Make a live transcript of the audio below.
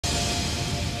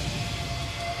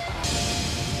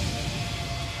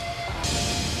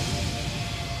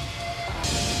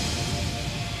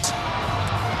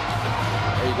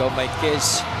go,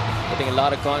 𝗗𝗏𝗡𝗓. Putting a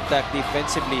lot of contact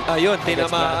defensively. Ayun,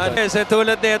 tinamaan. Sa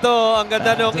tulad nito, ang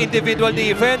ganda ng individual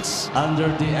defense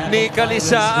ni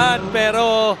Kalisaan,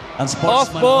 pero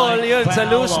off-ball yun, sa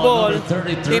loose ball,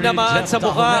 tinamaan sa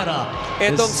mukha.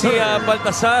 Itong si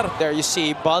Baltasar. There you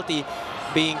see Balti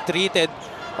being treated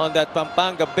on that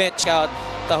Pampanga bench out.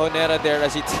 Tahonera there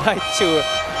as he tried to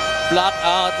block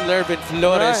out Lervin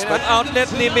Flores. Right. Ang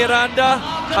outlet ni Miranda,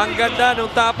 ang ganda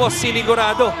nung tapos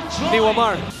sinigurado ni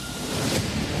Wamar.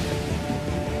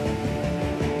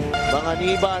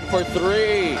 Panganiban for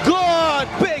 3. Good!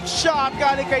 Big shot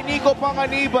galing kay Nico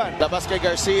Panganiban. Labas kay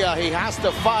Garcia. He has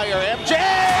to fire. MJ!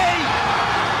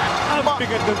 Ang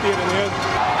bigat ng tira na yun.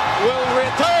 Will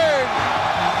return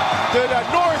to the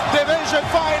North Division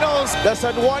Finals. The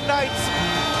San Juan Knights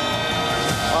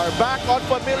are back on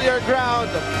familiar ground.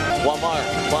 Wamar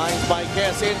finds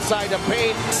𝗗𝗏𝗏𝗏 inside the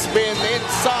paint. Spin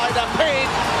inside the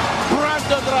paint.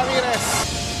 Brandon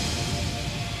Ramirez.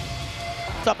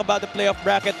 Talk about the playoff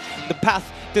bracket, the path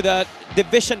to the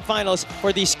division finals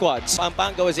for these squads.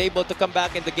 Pampanga was able to come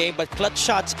back in the game, but clutch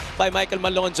shots by Michael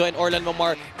Malonzo and Orlan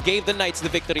Wamar gave the Knights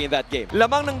the victory in that game.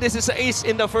 Lamang ng 16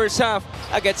 in the first half.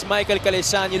 Against Michael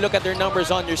Kalisaan, you look at their numbers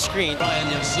on your screen.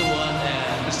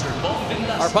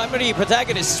 Our primary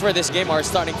protagonists for this game are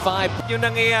starting 5. Yung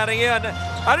nangyayari yan,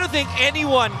 I don't think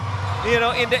anyone,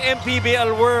 in the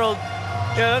MPBL world,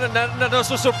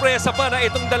 nasusurpresa pa na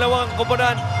itong dalawang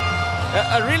koponan.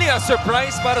 Really a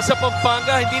surprise para sa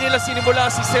Pampanga. Hindi nila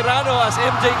sinimula si Serrano as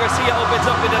MJ Garcia opens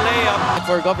up in a layup.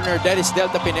 For Governor Dennis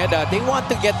Delta Pineda, they want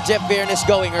to get Jeff Viernes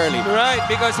going early. Right,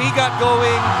 because he got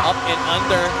going. Up and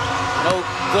under. No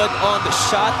good on the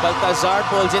shot. Baltazar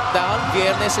pulls it down.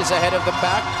 Viernes is ahead of the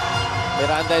pack.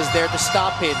 Miranda is there to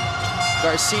stop him.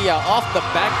 Garcia off the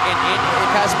back and in.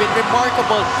 It has been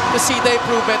remarkable to see the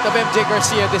improvement of MJ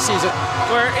Garcia this season.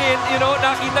 Wherein,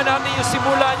 nakita natin yung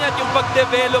simula niya, yung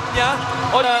pag-develop niya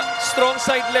on a strong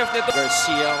side left nito.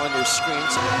 Garcia on your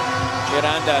screens.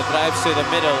 Miranda drives to the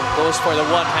middle, goes for the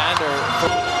one-hander.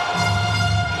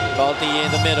 Balti in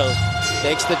the middle,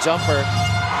 takes the jumper,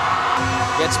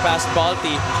 gets past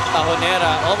Balti.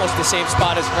 Tahonera, almost the same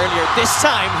spot as earlier. This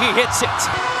time, he hits it.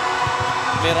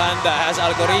 Miranda has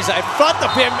Alcoriza in front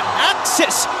of him.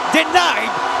 Access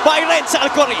denied by Renz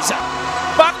Alcoriza.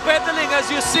 Backpedaling as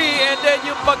you see, and then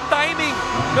yung pag-timing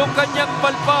ng kanyang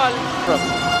palpal.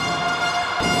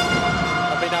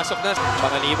 Pinasok na.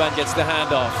 Panganiban gets the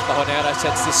handoff. Tahonera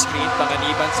sets the screen.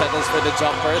 Panganiban settles for the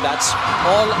jumper. That's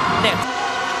all net.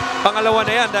 Pangalawa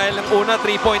na yan dahil ang una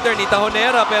 3-pointer ni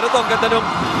Tahonera, pero ito ang ganda ng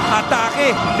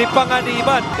atake ni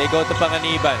Panganiban. They go to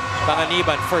Panganiban.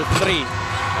 Panganiban for 3.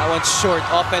 That one's short.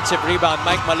 Offensive rebound.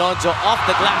 Mike Malonzo off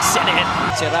the glass and in.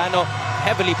 Serrano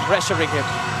heavily pressuring him.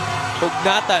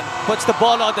 𝗗𝗏𝗏𝗏𝗏 puts the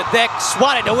ball on the deck.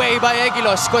 Swatted away by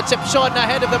Aguilos. CONCEPCION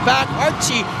ahead of the back.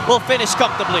 Archie will finish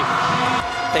comfortably.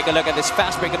 Take a look at this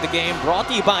fast break of the game. Brought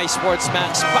to you by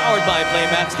SportsMax. Powered by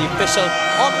PlayMax, the official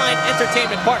online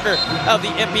entertainment partner of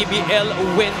the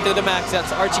MPBL. Win to the max.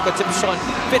 That's Archie CONCEPCION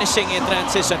finishing in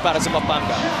transition para sa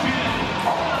Pampanga.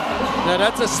 Now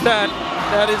that's a stat.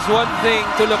 That is one thing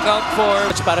to look out for.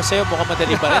 Para sa'yo, mukhang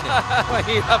madali pa rin.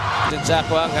 Mahirap. Zach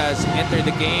Juan has entered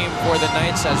the game for the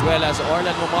Knights as well as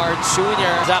Orlan Wamar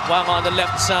Jr. Zach Juan on the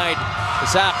left side.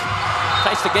 Zach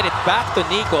tries to get it back to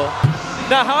Nico.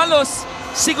 Na halos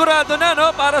sigurado na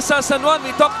para sa San Juan.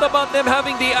 We talked about them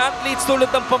having the athletes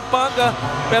tulad ng Pampanga.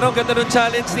 Pero ang ganda ng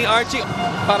challenge ni Archie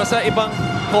para sa ibang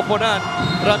koponan.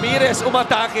 Ramirez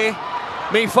umatake.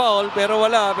 May foul pero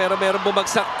wala. Pero meron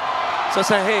bumagsak sa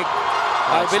sahig.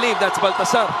 I believe that's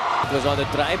Baltasar. It was on the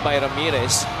drive by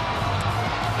Ramirez.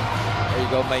 There you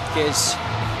go, 𝗗𝗏𝗏𝗏𝗏.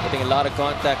 Putting a lot of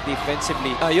contact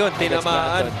defensively. Ayun,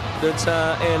 tinamaan dun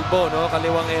sa elbow,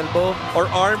 kaliwang elbow.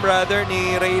 Or arm rather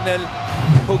ni Reynel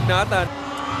𝗗𝗏𝗏𝗏𝗏.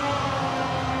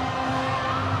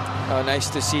 Oh,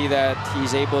 nice to see that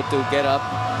he's able to get up.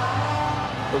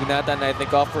 𝗗𝗏𝗏𝗏𝗏, I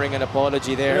think, offering an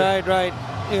apology there. Right.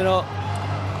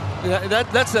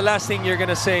 That's the last thing you're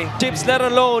gonna say. Chips, let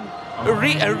alone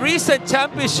a recent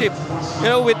championship,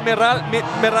 with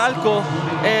Meralco,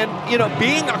 and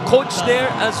being a coach there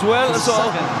as well. So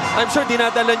I'm sure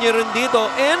dinadala niyo rin dito.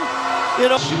 And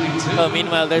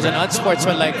meanwhile, there's an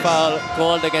unsportsmanlike foul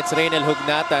called against Reynel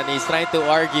𝗗𝗏𝗏𝗏𝗏. He's trying to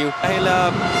argue. Dahil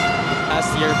last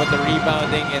year, but the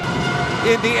rebounding and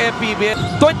in the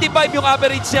MPBL, 25 yung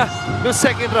average niya yung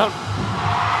second round.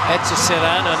 Edge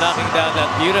Serrano knocking down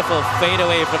that beautiful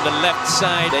fadeaway from the left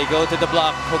side. They go to the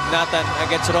block. 𝗗𝗏𝗏𝗏𝗏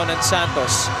against Ronan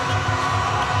Santos.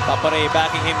 Papare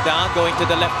backing him down, going to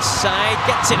the left side.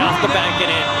 Gets it off the bank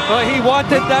and in. Well, he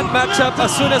wanted that matchup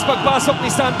as soon as pagpasok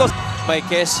ni Santos.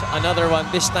 𝗗𝗏𝗏𝗏𝗏, another one,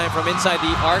 this time from inside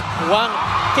the arc. Juan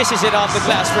kisses it off the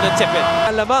glass for the tip-in.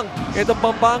 Alamang itong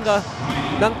Pampanga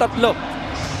ng tatlo.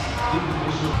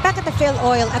 Back at the Phil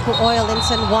Oil, Eco Oil in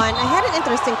San Juan, I had an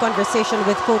interesting conversation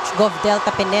with Coach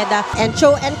𝗗𝗜𝗩𝗜𝗜𝗓 and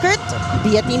𝗗𝗚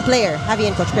be a team player. Javi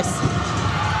and Coach Chris.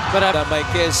 But Mike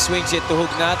swings it to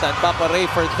𝗗𝗜𝗓𝗜𝗏. Papa Ray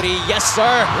for three. Yes,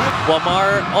 sir.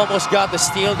 Wamar almost got the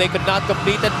steal. They could not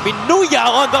complete it. Binuya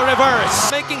on the reverse.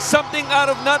 Making something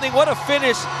out of nothing. What a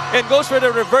finish. And goes for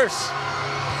the reverse.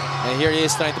 And here he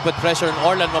is trying to put pressure on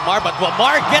Orlan Wamar. But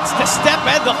Wamar gets the step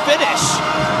and the finish.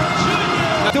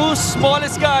 Two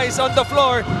smallest guys on the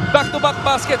floor. Back-to-back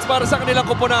baskets para sa kanilang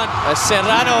koponan.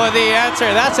 Serrano with the answer.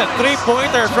 That's a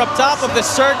three-pointer from top of the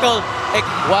circle.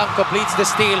 Juan completes the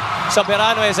steal.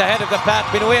 Soberano is ahead of the pack.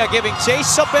 Binuya giving chase.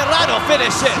 Soberano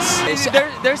finishes.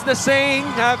 There's the saying,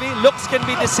 Javi, looks can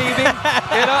be deceiving.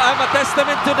 You know, I'm a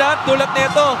testament to that. Tulad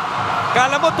nito.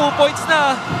 Kala mo 2 points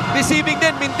na. Deceiving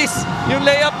din. Mintis yung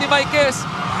layup ni Mike's.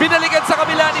 Binalikan sa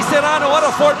kabila ni Serrano. What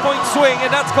a 4-point swing,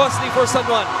 and that's costly for San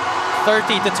Juan.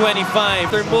 30-25.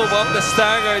 Their move off the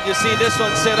stagger. You see this one,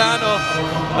 Serrano.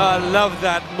 Love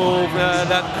that move.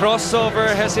 That crossover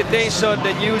hesitation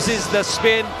that uses the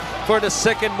spin for the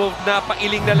second move.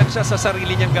 Napailing na lang siya sa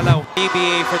sarili niyang galaw.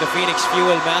 PBA for the Phoenix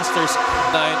Fuel Masters.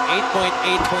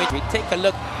 8.8 points. We take a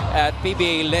look at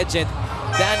PBA legend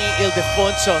Danny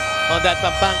Ildefonso on that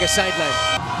Pampanga sideline.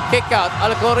 Kick out,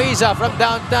 Alcoriza from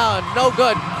downtown. No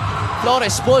good.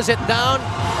 Flores pulls it down.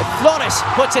 Flores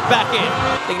puts it back in.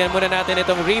 Tingnan muna natin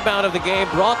itong rebound of the game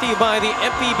brought to you by the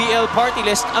MPBL party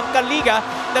list, ang kaliga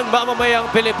ng mamamayang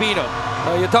Pilipino.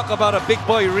 You talk about a big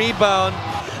boy rebound.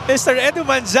 Mr. Edu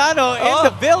Manzano in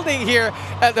the building here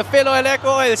at the Phil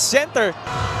Oil Center.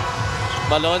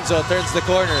 Malonzo turns the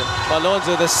corner.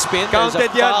 Malonzo the spin. Counted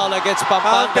There's a foul against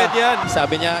Pampanga. Counted yan.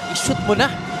 Sabi niya, i-shoot mo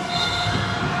na.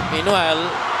 Meanwhile,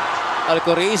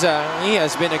 Alcoriza, he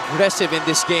has been aggressive in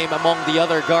this game among the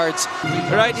other guards.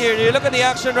 Right here, you look at the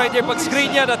action right here. Pag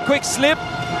screen niya, that quick slip,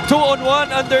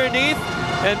 2-on-1 underneath,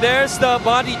 and there's the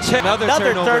body check. Another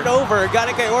turnover.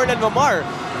 Galing kay Orlan Wamar.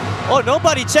 Oh,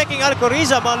 nobody checking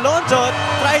Alcoriza. Malonzo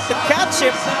tried to catch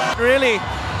him. Really?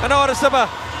 Ano oras na ba?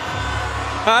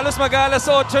 Halos mag-alas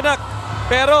 8 na.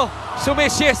 Pero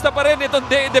sumisiesta pa rin itong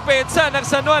depensa ng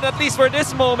San Juan, at least for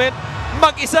this moment.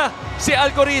 Mag-isa si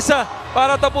Alcoriza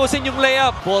para tapusin yung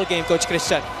layup. Ball game, Coach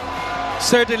Christian.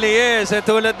 Certainly is. At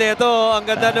tulad nito, ang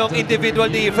ganda ng individual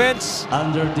defense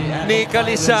ni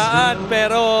Kalisaan.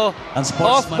 Pero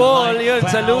off-ball yun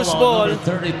sa loose ball.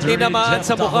 Tinamaan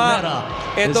sa mukha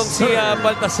itong si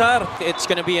Baltasar. It's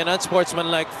gonna be an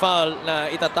unsportsmanlike foul na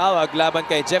itatawag laban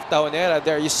kay Jeff Tahonera.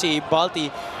 There you see Balti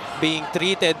being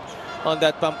treated on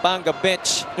that Pampanga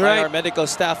bench by our medical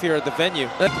staff here at the venue.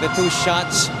 The two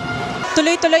shots.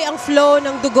 Tuloy-tuloy ang flow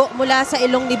ng dugo mula sa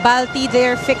ilong ni Balti.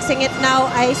 They're fixing it now,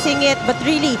 icing it. But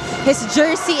really, his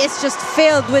jersey is just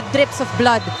filled with drips of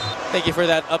blood. Thank you for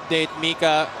that update,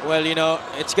 Mika. Well, you know,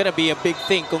 it's gonna be a big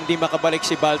thing kung di makabalik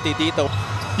si Balti dito.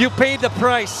 You pay the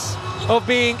price of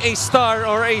being a star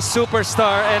or a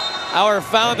superstar. And our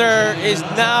founder is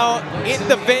now in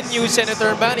the venue,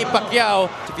 Senator Manny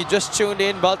Pacquiao. If you just tuned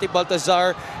in, Balti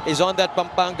Baltazar is on that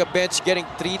Pampanga bench getting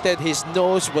treated. His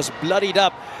nose was bloodied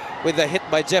up with a hit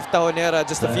by Jeff Tahonera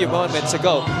just a few moments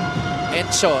ago.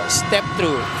 Encho, step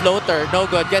through, floater, no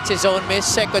good, gets his own miss,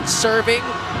 second serving,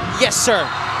 yes sir.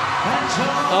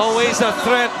 Always a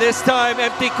threat, this time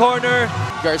empty corner.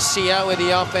 Garcia with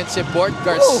the offensive board,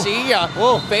 Garcia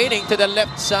fading to the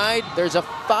left side, there's a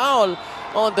foul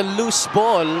on the loose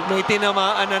ball. May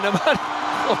tinamaan na naman,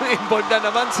 involved na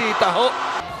naman si Taho.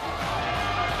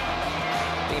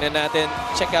 Tingnan natin,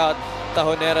 check out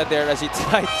Tahonera there as he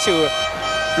tried to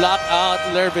block out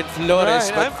Lervin Flores,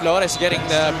 but Flores getting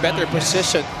the better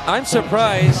position. I'm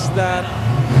surprised that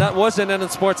that wasn't an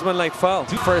unsportsmanlike foul.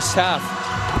 First half,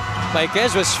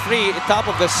 Mike's was free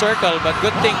top of the circle, but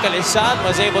good thing Kalisan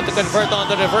was able to convert on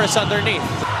the reverse underneath.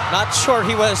 Not sure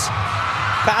he was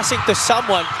passing to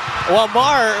someone.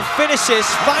 Wamar finishes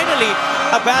finally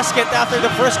a basket after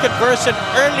the first conversion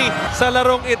early. Sa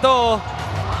larong ito,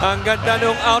 ang ganda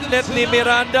nung outlet ni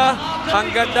Miranda,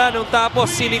 ang ganda nung tapos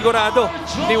sinigurado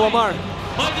ni Wamar.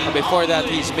 Before that,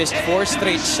 he's missed 4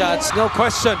 straight shots. No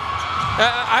question.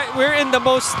 We're in the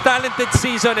most talented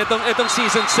season, itong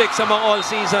season 6 among all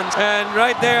seasons. And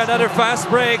right there, another fast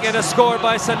break and a score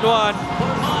by San Juan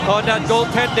on that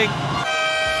goaltending.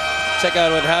 Check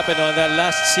out what happened on that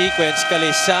last sequence.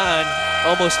 Kalisaan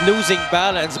almost losing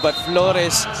balance, but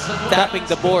Flores tapping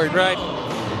the board. Right.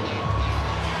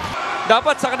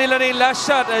 Dapat sa kanila na yung last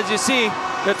shot, as you see,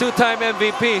 the two-time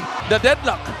MVP. The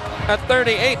deadlock at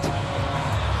 38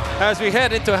 as we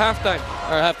head into halftime.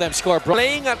 Our halftime score.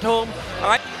 Playing at home,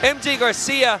 MJ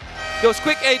Garcia those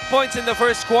quick 8 points in the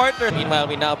first quarter. Meanwhile,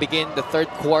 we now begin the third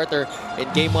quarter in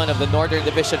Game 1 of the Northern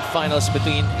Division Finals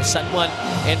between San Juan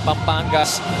and Pampanga.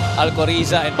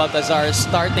 𝗗𝗓𝗓𝗓 and Baltazar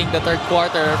starting the third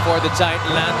quarter for the Giant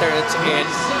Lanterns, and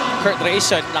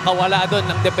𝗗𝗓𝗓𝗓 nakawala doon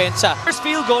ng depensa. First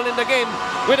field goal in the game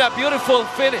with a beautiful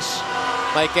finish.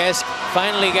 Mike Esk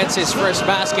finally gets his first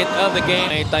basket of the game.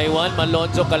 Taiwan,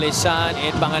 Malonzo, Calisan,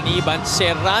 and Panganiban.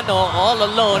 Serrano all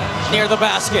alone near the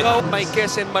basket. Oh, Mike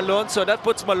Esk and Malonzo. That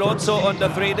puts Malonzo on the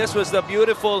three. This was the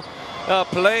beautiful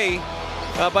play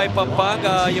by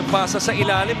Pampanga. Yung pasa sa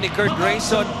ilalim ni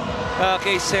𝗗𝗓𝗓𝗓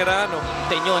kay Serrano.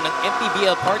 Tenyo ng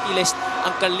MPBL party list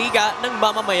ang kaliga ng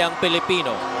mamamayang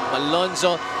Pilipino.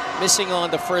 Malonzo missing on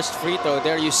the first free throw.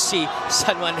 There you see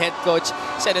San Juan head coach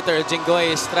Senator Jinggoy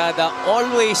Estrada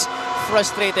always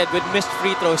frustrated with missed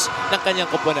free throws ng kanyang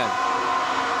koponan.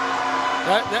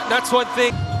 That's one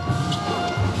thing.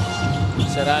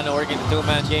 Serrano working the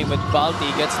two-man game with Balti,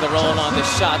 gets the roll on the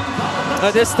shot.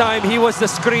 This time he was the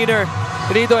screener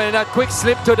dito, and that quick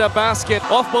slip to the basket.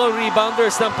 Off-ball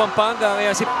rebounders ng Pampanga.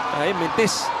 Kaya si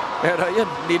mintis. Pero yun,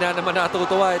 hindi na naman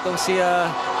natutuwa itong si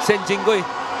Sen Jinggoy.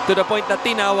 To the point na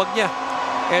tinawag niya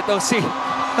etong si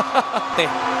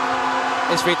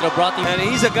his free throw brought him. And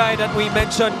he's a guy that we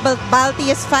mentioned. Balti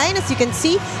is fine, as you can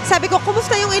see. Sabi ko,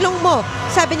 kumusta yung ilong mo?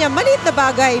 Sabi niya, maliit na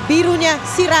bagay. Biro niya,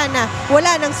 sira na.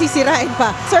 Wala nang sisirain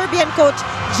pa. Serbian coach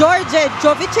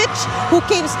𝗗𝗓𝗓𝗓𝗓, who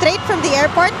came straight from the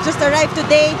airport, just arrived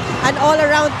today. An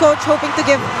all-around coach hoping to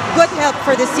give good help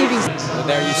for this series. So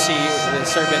there you see the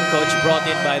Serbian coach brought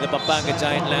in by the Pampanga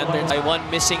Giant Lanterns. One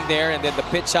missing there, and then the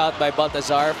pitch out by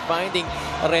Baltazar, finding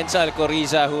Renza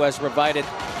𝗗𝗓𝗓𝗓𝗓, who has provided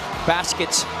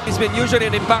baskets. He's been usually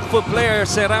an impactful player.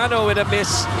 Serrano with a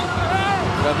miss.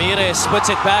 Ramirez puts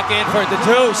it back in for the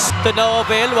deuce. To Noel,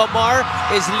 Wamar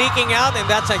is leaking out, and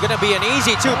that's going to be an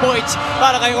easy 2 points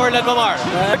para kay Orlan Wamar.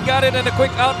 Got it in a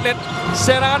quick outlet.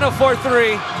 Serrano for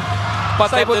 3.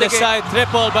 Patay to the side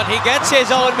triple, but he gets his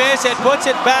own miss and puts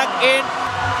it back in.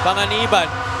 Panganiban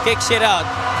kicks it out.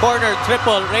 Corner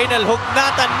triple. Reynel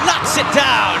𝗗𝗓𝗓𝗓𝗓 knocks it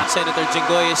down. Senator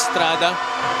Jinggoy Estrada.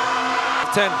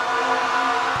 10.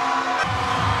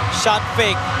 Shot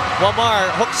fake. Wamar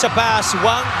hooks a pass.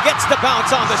 Juan gets the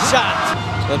bounce on the shot.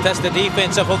 He'll test the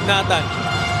defense of 𝗗𝗓𝗓𝗓𝗓.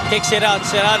 Kicks it out.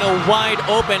 Serrano wide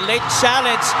open. Late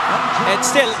challenge. And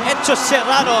still, Encho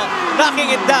Serrano knocking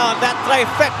it down. That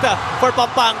trifecta for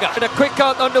Pampanga. And a quick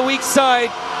out on the weak side.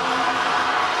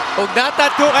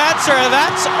 𝗗𝗓𝗓𝗓𝗓 to answer.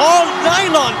 That's all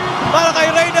nylon para kay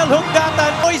Reynel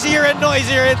𝗗𝗓𝗓𝗓𝗓. Noisier and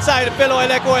noisier inside the PhilOil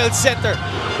Eco-Oil Center.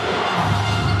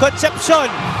 Concepcion.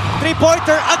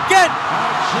 Three-pointer again.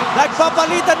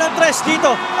 Nagpapalitan ng tres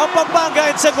dito ang Pampanga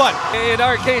and San Juan. In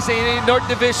our case, in North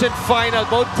Division Final,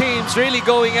 both teams really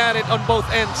going at it on both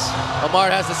ends.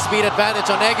 Wamar has the speed advantage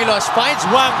on Aguilos. Finds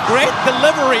Juan. Great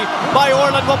delivery by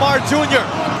Orlan Wamar Jr.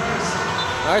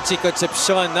 ARCHIE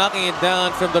Concepcion knocking it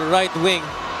down from the right wing.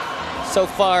 So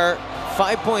far,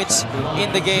 5 points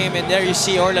in the game, and there you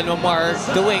see Orlan Wamar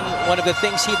doing one of the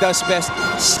things he does best.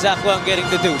 Zach Juan getting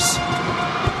the deuce.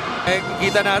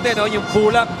 Kita natin yung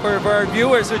bulak for our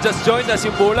viewers who just joined us,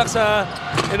 yung bulak sa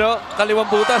kaliwang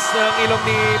butas ng ilong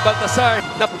ni Baltazar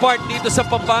na part dito sa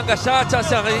Pampanga shot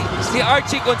si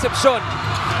ARCHIE Concepcion.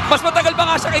 Mas matagal pa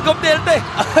nga siya kay 𝗗𝗓𝗓𝗓𝗓𝗓.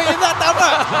 Yun na,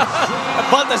 tama!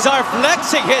 Baltazar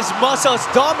flexing his muscles,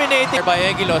 dominating by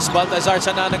Aguilos. Baltazar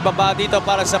siya na nagbaba dito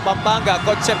para sa Pampanga.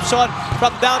 Concepcion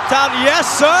from downtown. Yes,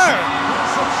 sir!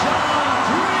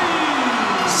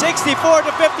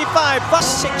 64-55.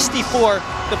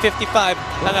 64-55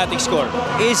 ang ating score.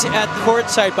 Is at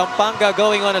courtside. Pampanga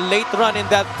going on a late run in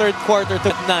that third quarter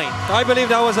to 9. I believe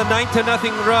that was a 9-0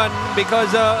 run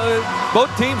because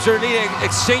both teams are really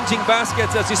exchanging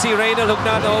baskets. As you see, Reynel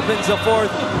𝗗𝗓𝗓𝗓𝗓 opens the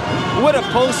fourth with a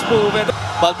post move. And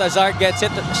Baltazar gets it.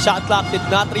 Shot clock did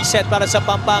not reset para sa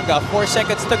Pampanga. 4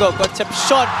 seconds to go.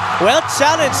 Concepcion, well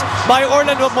challenged by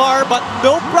Orlan Wamar, but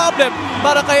no problem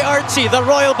para kay ARCHIE, the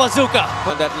Royal Bazooka.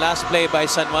 On that last play by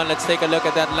San Juan, let's take a look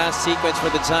at that last sequence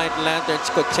for the Giant Lanterns.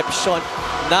 Concepcion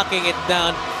knocking it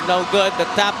down. No good. The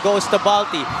tap goes to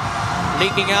Balti.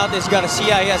 Leaking out is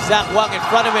Garcia. He has Zach Juan in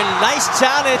front of him. Nice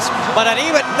challenge, but an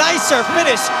even nicer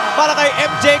finish para kay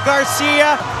MJ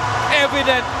Garcia.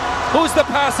 Evident. Who's the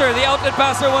passer? The outlet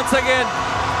passer once again.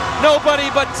 Nobody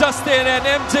but Justin and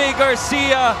MJ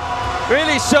Garcia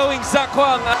really showing Zach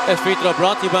Juan. A free throw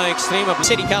brought to you by Extreme.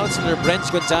 City Councilor Brent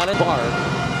Gonzalez.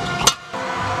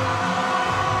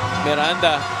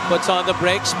 Miranda puts on the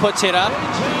brakes, puts it up.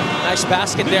 Nice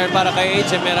basket there para kay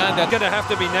AJ Miranda. Gonna have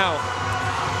to be now.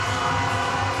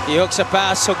 He hooks a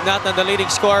pass. 𝗗𝗓𝗓𝗓𝗓𝗓, the leading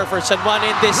scorer for San Juan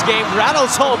in this game,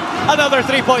 rattles home another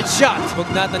 3-point shot.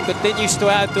 𝗗𝗓𝗓𝗓𝗓𝗓 continues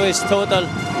to add to his total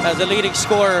as the leading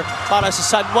scorer para sa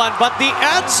San Juan. But the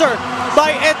answer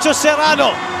by Echo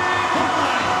Serrano.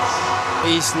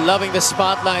 He's loving the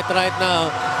spotlight right now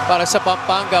para sa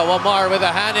Pampanga. Wamar with a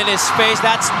hand in his face.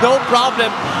 That's no problem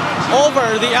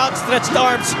over the outstretched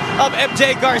arms of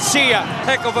MJ Garcia.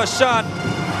 Heck of a shot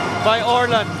by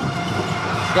Orlan.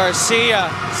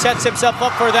 Garcia sets himself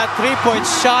up for that three-point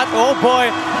shot. Oh boy,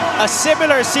 a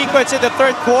similar sequence in the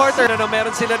third quarter. Ano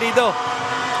meron sila dito?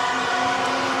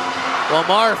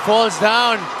 Wamar falls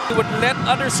down. He would let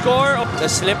underscore.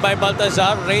 The slip by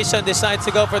Baltazar. Rayson decides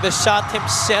to go for the shot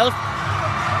himself.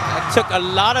 That took a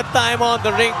lot of time on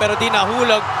the ring, pero di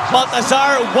nahulog.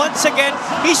 Baltazar, once again,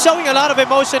 he's showing a lot of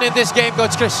emotion in this game,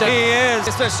 Coach Christian. He is,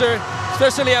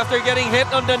 especially after getting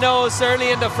hit on the nose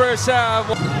early in the first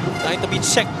half. Trying to be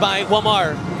checked by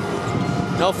Wamar.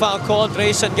 No foul called.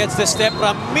 Rayson gets the step.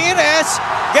 Ramirez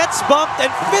gets bumped and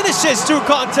finishes through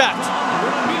contact.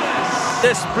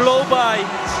 This blow by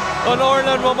on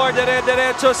Orlan Wamar,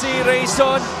 derecho si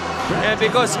Rayson. And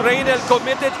because Reynel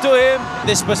committed to him.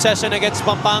 This possession against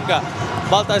Pampanga.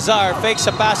 Baltazar fakes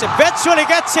a pass, eventually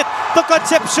gets it to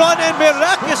Concepcion, and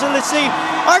miraculously,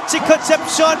 Archie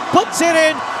Concepcion puts it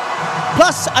in,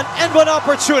 plus an end-one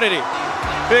opportunity.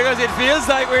 Because it feels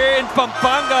like we're in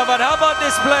Pampanga, but how about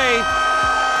this play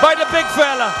by the big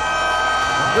fella?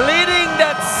 Leading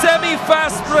that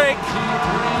semi-fast break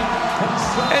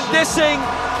and dishing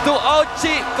to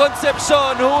ARCHIE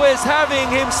Concepcion, who is having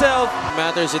himself.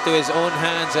 Matters into his own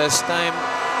hands as time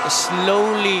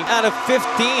slowly out of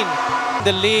 15.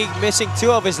 The league missing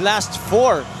 2 of his last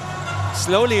 4.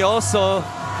 Slowly also,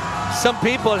 some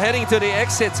people heading to the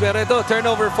exits. Pero ito,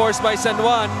 turnover forced by San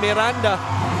Juan, Miranda.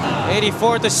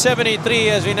 84-73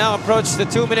 as we now approach the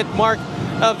 2-minute mark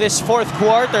of this fourth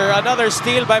quarter. Another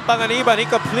steal by Ganiban. He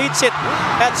completes it.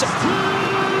 That's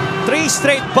 3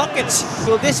 straight buckets.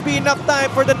 Will this be enough time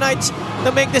for the Knights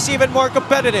to make this even more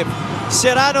competitive?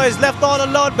 Serrano is left all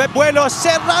alone. Bebuelo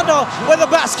Serrano with a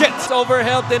basket.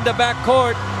 Overhelped in the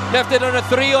backcourt. Left it on a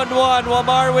 3-on-1.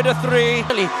 Wamar with a 3.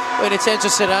 When it's Enzo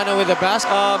Serrano with a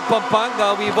basket.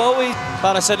 Pampanga, we've always...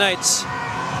 Para sa Knights.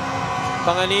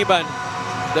 Ganiban,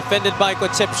 defended by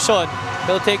Concepcion.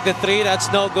 He'll take the 3,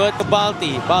 that's no good.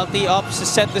 Balti opts to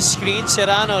set the screen.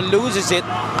 Serrano loses it,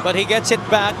 but he gets it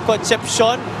back.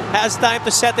 Concepcion has time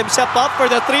to set himself up for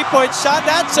the 3-point shot.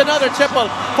 That's another triple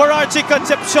for Archie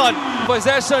Concepcion.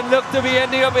 Possession looked to be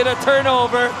ending up in a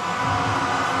turnover,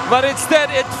 but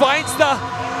instead it finds the...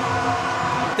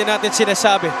 Hindi natin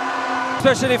sinasabi.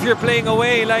 Especially if you're playing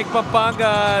away like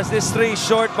Pampanga, this 3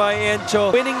 short by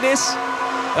Encho. Winning this,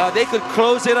 they could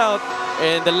close it out.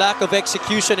 And the lack of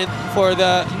execution for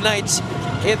the Knights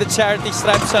in the charity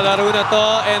stripe sa laro na to.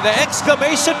 And the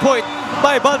exclamation point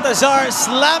by Baltazar,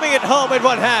 slamming it home in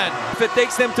one hand. If it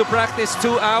takes them to practice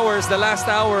 2 hours, the last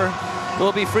hour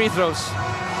will be free throws.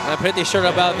 I'm pretty sure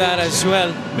about that as well.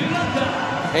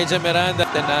 AJ Miranda,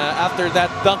 and after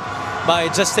that dunk by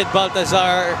Justin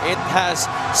Baltazar, it has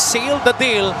sealed the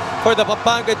deal for the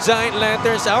Pampanga Giant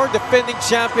Lanterns, our defending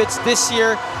champions this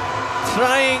year,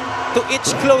 trying to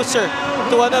inch closer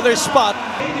to another spot.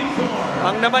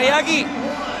 Ang namayagi,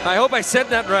 I hope I said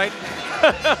that right,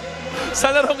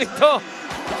 sa larong ito,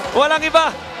 walang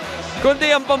iba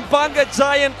kundi ang Pampanga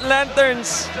Giant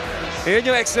Lanterns. Yun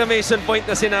yung exclamation point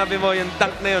na sinabi mo, yung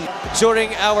dunk na yun. During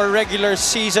our regular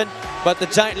season, but the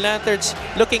Giant Lanterns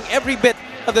looking every bit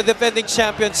of the defending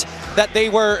champions that they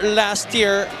were last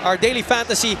year. Our daily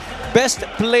fantasy best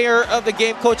player of the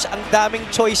game, Coach. Ang daming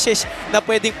choices na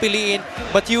pwedeng piliin,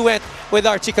 but you went with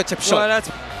Archie Concepcion. Well,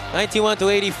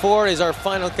 91-84 is our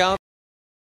final count.